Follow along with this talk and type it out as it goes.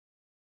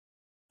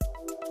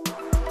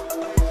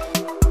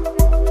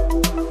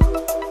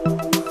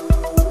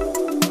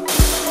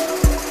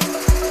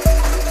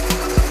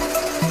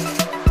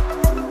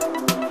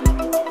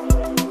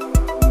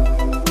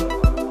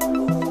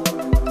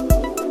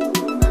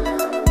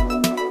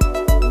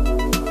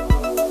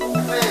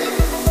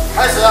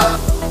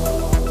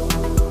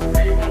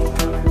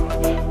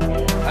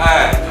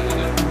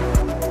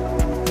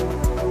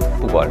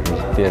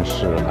电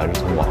视还是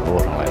从网络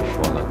上来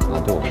说呢，可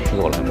能对我们制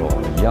作来说，我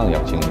们一样要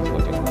精益求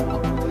精的。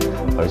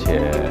而且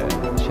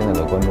现在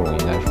的观众应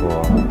该说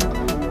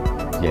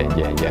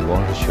眼光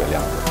是雪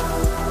亮的。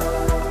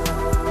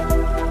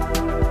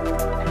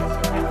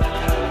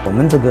我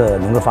们这个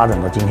能够发展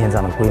到今天这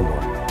样的规模，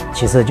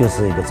其实就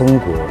是一个中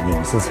国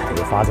影视产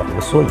业发展的一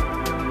个缩影。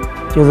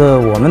就是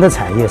我们的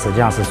产业实际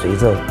上是随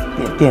着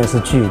电视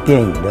剧、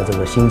电影的这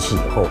个兴起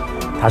以后，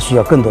它需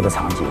要更多的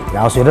场景，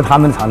然后随着他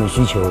们的场景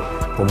需求，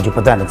我们就不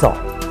断的造。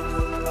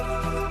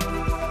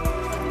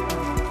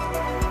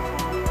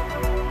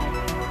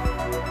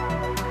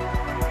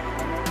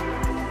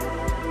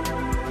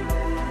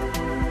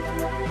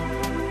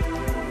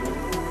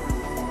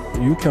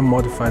You can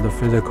modify the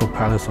physical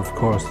palace, of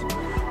course.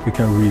 You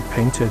can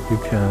repaint it, you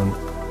can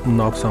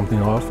knock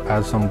something off,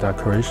 add some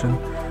decoration.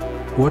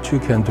 What you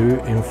can do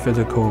in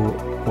physical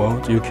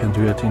world, you can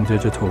do it in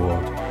digital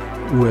world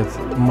with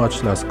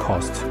much less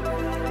cost.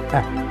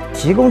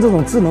 提供这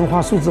种智能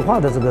化、数字化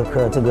的这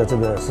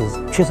个是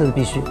确实是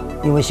必须，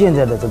因为现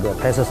在的这个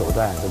拍摄手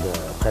段、这个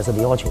拍摄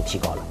的要求提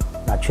高了，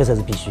那确实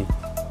是必须。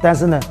但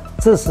是呢，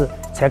这是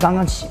才刚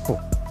刚起步。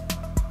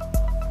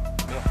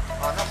不用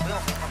啊，那不用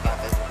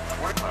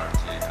不是耳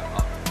机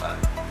啊，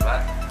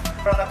来，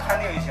让他看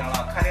定就行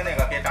了，看定那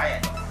个别眨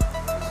眼睛。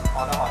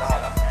好的好的。